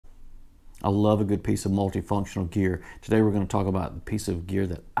I love a good piece of multifunctional gear. Today we're going to talk about the piece of gear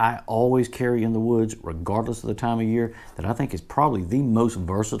that I always carry in the woods, regardless of the time of year, that I think is probably the most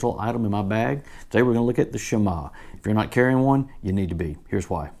versatile item in my bag. Today we're going to look at the Shemagh. If you're not carrying one, you need to be.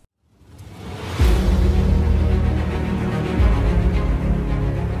 Here's why.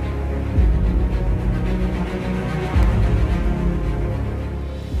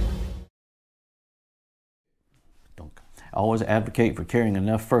 I always advocate for carrying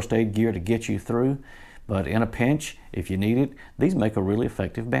enough first aid gear to get you through, but in a pinch, if you need it, these make a really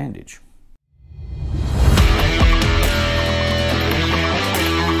effective bandage.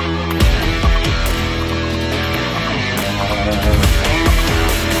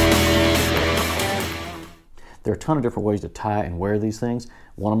 There are a ton of different ways to tie and wear these things.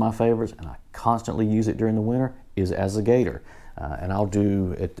 One of my favorites, and I constantly use it during the winter, is as a gaiter. And I'll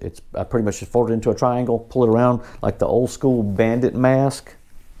do it, I pretty much just fold it into a triangle, pull it around like the old school bandit mask,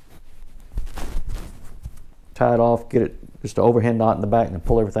 tie it off, get it just an overhand knot in the back, and then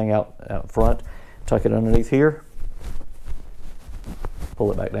pull everything out front, tuck it underneath here,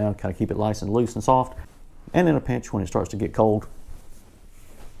 pull it back down, kind of keep it nice and loose and soft. And in a pinch, when it starts to get cold,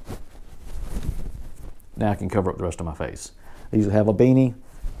 now I can cover up the rest of my face. I usually have a beanie,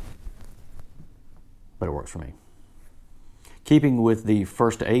 but it works for me. Keeping with the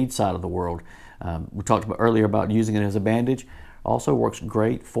first aid side of the world, we talked about earlier about using it as a bandage. Also works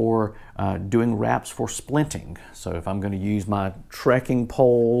great for doing wraps for splinting. So if I'm going to use my trekking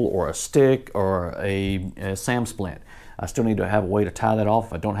pole or a stick or a SAM splint, I still need to have a way to tie that off.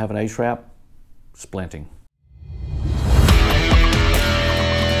 If I don't have an ace wrap, splinting.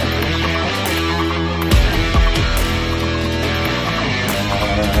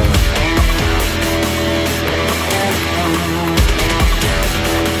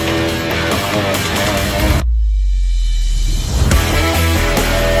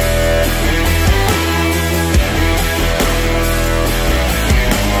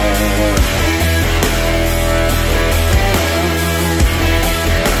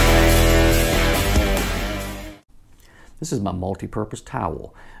 This is my multi-purpose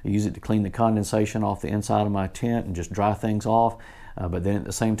towel. I use it to clean the condensation off the inside of my tent and just dry things off. But then at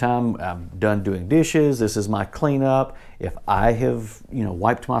the same time, I'm done doing dishes. This is my cleanup. If I have,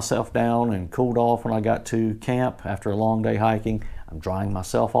 wiped myself down and cooled off when I got to camp after a long day hiking, I'm drying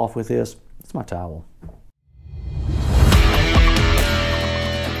myself off with this. It's my towel.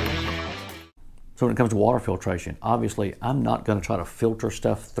 So when it comes to water filtration, obviously I'm not going to try to filter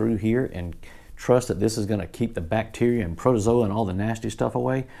stuff through here and trust that this is going to keep the bacteria and protozoa and all the nasty stuff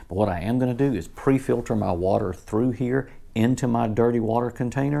away. But what I am going to do is pre-filter my water through here into my dirty water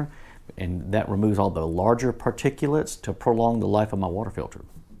container, and that removes all the larger particulates to prolong the life of my water filter.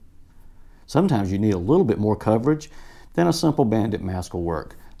 Sometimes you need a little bit more coverage, then a simple bandit mask will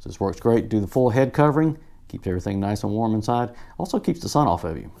work. So this works great. Do the full head covering, keeps everything nice and warm inside, also keeps the sun off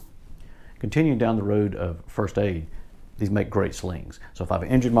of you. Continuing down the road of first aid, these make great slings. So if I've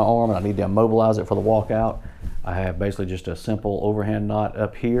injured my arm and I need to immobilize it for the walkout, I have basically just a simple overhand knot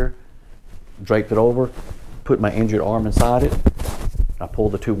up here, drape it over, put my injured arm inside it. I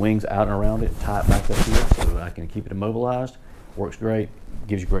pull the two wings out and around it, tie it back up here so I can keep it immobilized. Works great,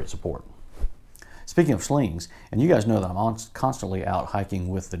 gives you great support. Speaking of slings, and you guys know that I'm constantly out hiking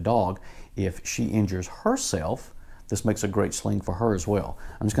with the dog. If she injures herself, this makes a great sling for her as well.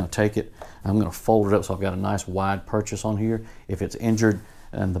 I'm just going to take it, I'm going to fold it up so I've got a nice wide purchase on here. If it's injured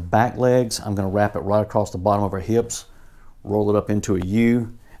in the back legs, I'm going to wrap it right across the bottom of her hips, roll it up into a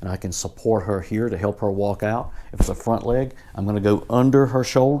U, and I can support her here to help her walk out. If it's a front leg, I'm going to go under her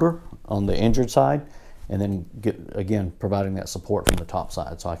shoulder on the injured side, and then again providing that support from the top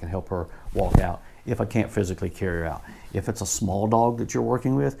side so I can help her walk out if I can't physically carry her out. If it's a small dog that you're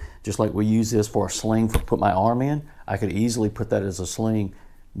working with, just like we use this for a sling to put my arm in, I could easily put that as a sling,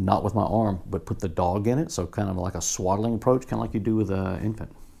 not with my arm, but put the dog in it, so kind of like a swaddling approach, kind of like you do with an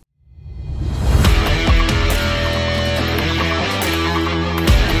infant.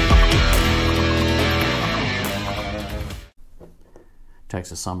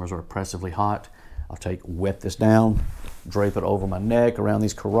 Texas summers are oppressively hot. I'll wet this down, drape it over my neck, around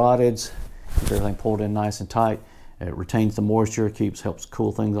these carotids, keep everything pulled in nice and tight. It retains the moisture, helps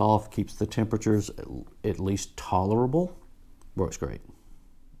cool things off, keeps the temperatures at least tolerable. Works great.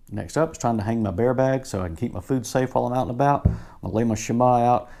 Next up is trying to hang my bear bag so I can keep my food safe while I'm out and about. I'm gonna lay my Shemagh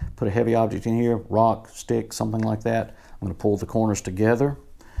out, put a heavy object in here, rock, stick, something like that. I'm gonna pull the corners together.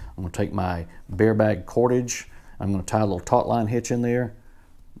 I'm gonna take my bear bag cordage. I'm gonna tie a little taut line hitch in there,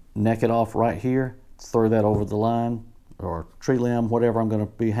 neck it off right here, throw that over the line or tree limb, whatever I'm gonna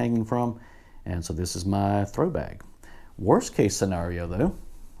be hanging from. And so this is my throw bag. Worst case scenario though,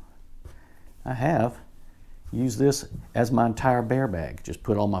 I have used this as my entire bear bag. Just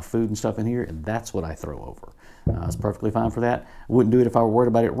put all my food and stuff in here, and that's what I throw over. It's perfectly fine for that. I wouldn't do it if I were worried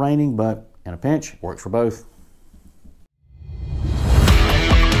about it raining, but in a pinch, works for both.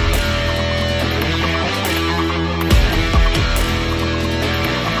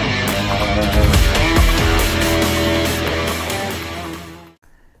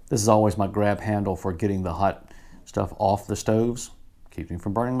 This is always my grab handle for getting the hot stuff off the stoves. Keeps me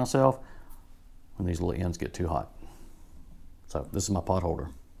from burning myself when these little ends get too hot. So this is my pot holder.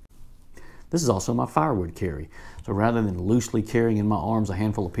 This is also my firewood carry. So rather than loosely carrying in my arms a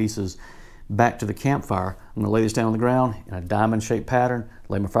handful of pieces back to the campfire, I'm gonna lay this down on the ground in a diamond shaped pattern,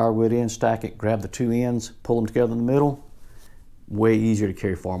 lay my firewood in, stack it, grab the two ends, pull them together in the middle. Way easier to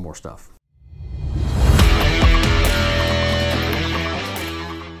carry far more stuff.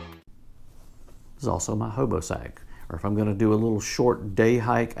 This is also my hobo sack. Or if I'm gonna do a little short day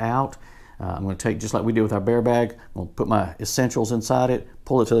hike out, I'm gonna take, just like we did with our bear bag, I'm gonna put my essentials inside it,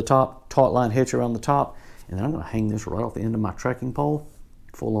 pull it to the top, taut line hitch around the top, and then I'm gonna hang this right off the end of my trekking pole,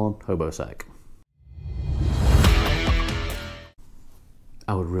 full on hobo sack.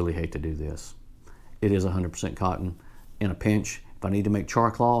 I would really hate to do this. It is 100% cotton. In a pinch, if I need to make char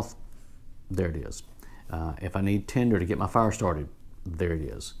cloth, there it is. If I need tinder to get my fire started, there it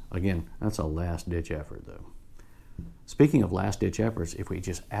is. Again, that's a last ditch effort though. Speaking of last ditch efforts, if we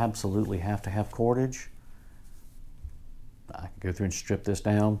just absolutely have to have cordage, I can go through and strip this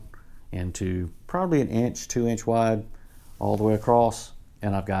down into probably 1 inch, 2 inch wide, all the way across,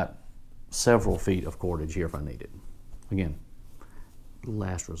 and I've got several feet of cordage here if I need it. Again,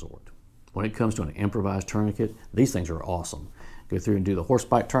 last resort. When it comes to an improvised tourniquet, these things are awesome. Go through and do the horse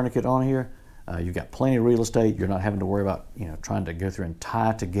bite tourniquet on here. You've got plenty of real estate. You're not having to worry about trying to go through and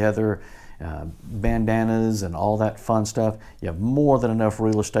tie together bandanas and all that fun stuff. You have more than enough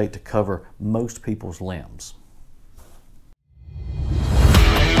real estate to cover most people's limbs.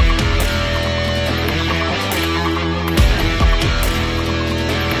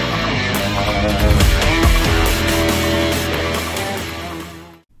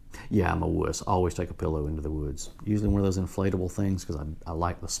 Yeah, I'm a wuss. I always take a pillow into the woods. Usually one of those inflatable things because I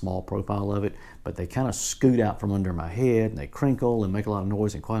like the small profile of it, but they kind of scoot out from under my head and they crinkle and make a lot of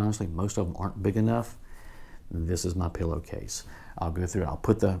noise, and quite honestly, most of them aren't big enough. This is my pillowcase. I'll go through and I'll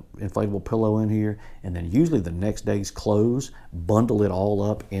put the inflatable pillow in here, and then usually the next day's clothes, bundle it all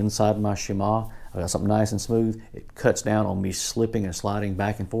up inside my Shemagh. I've got something nice and smooth. It cuts down on me slipping and sliding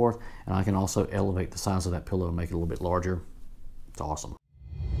back and forth, and I can also elevate the size of that pillow and make it a little bit larger. It's awesome.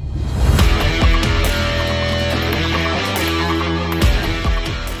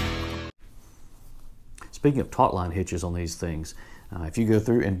 Speaking of taut line hitches on these things, if you go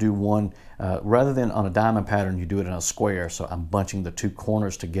through and do one, rather than on a diamond pattern, you do it in a square. So I'm bunching the two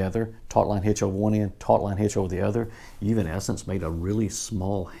corners together, taut line hitch over one end, taut line hitch over the other. You've in essence made a really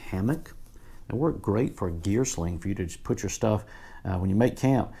small hammock. It worked great for a gear sling for you to just put your stuff. When you make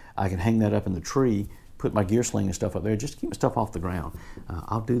camp, I can hang that up in the tree, put my gear sling and stuff up there, just to keep my stuff off the ground.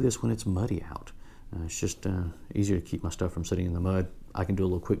 I'll do this when it's muddy out. It's just easier to keep my stuff from sitting in the mud. I can do a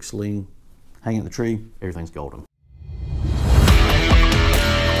little quick sling, hang it in the tree, everything's golden.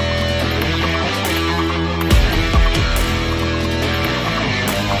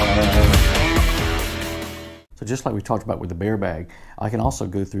 So just like we talked about with the bear bag, I can also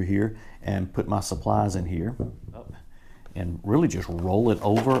go through here and put my supplies in here and really just roll it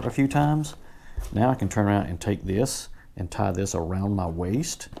over a few times. Now I can turn around and take this and tie this around my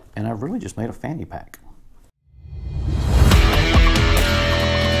waist, and I've really just made a fanny pack.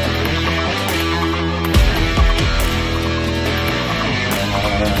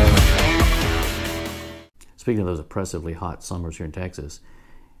 Speaking of those oppressively hot summers here in Texas,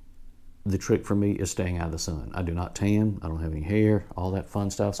 the trick for me is staying out of the sun. I do not tan, I don't have any hair, all that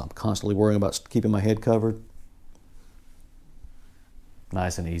fun stuff, so I'm constantly worrying about keeping my head covered.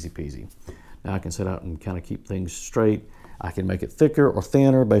 Nice and easy peasy. Now I can sit out and kind of keep things straight. I can make it thicker or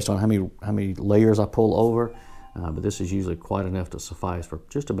thinner based on how many layers I pull over, but this is usually quite enough to suffice for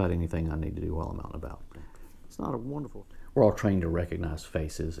just about anything I need to do while I'm out and about. It's not a wonderful... We're all trained to recognize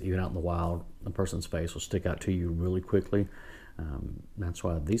faces. Even out in the wild, a person's face will stick out to you really quickly. That's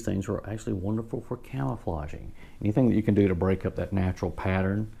why these things are actually wonderful for camouflaging. Anything that you can do to break up that natural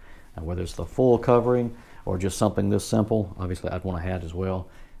pattern, whether it's the full covering or just something this simple. Obviously, I'd want a hat as well.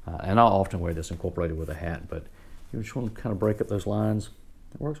 And I'll often wear this incorporated with a hat, but you just want to kind of break up those lines.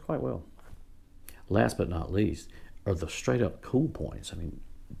 It works quite well. Last but not least are the straight up cool points. I mean,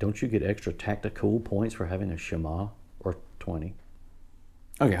 don't you get extra tactical points for having a Shemagh or 20?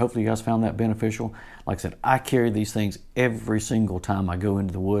 Okay, hopefully you guys found that beneficial. Like I said, I carry these things every single time I go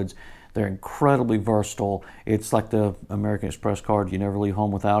into the woods. They're incredibly versatile. It's like the American Express card. You never leave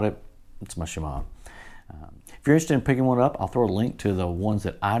home without it. It's my Shemagh. If you're interested in picking one up, I'll throw a link to the ones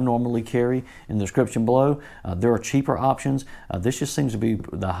that I normally carry in the description below. There are cheaper options. This just seems to be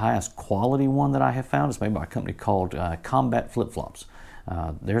the highest quality one that I have found. It's made by a company called Combat Flip-Flops.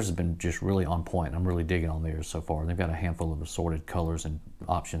 Theirs has been just really on point. I'm really digging on theirs so far. They've got a handful of assorted colors and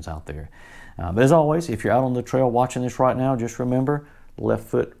options out there. But as always, if you're out on the trail watching this right now, just remember, left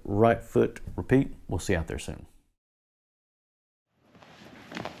foot, right foot, repeat. We'll see you out there soon.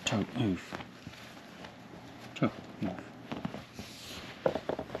 Toe, move. Toe, move.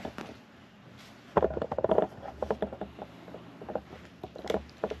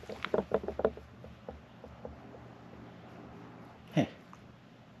 Hey.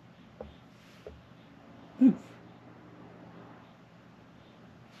 Move.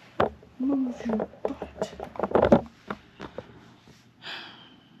 Move your butt.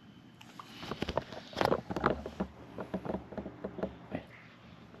 Hey.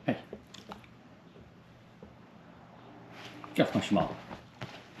 Hey. Get off my Shemagh.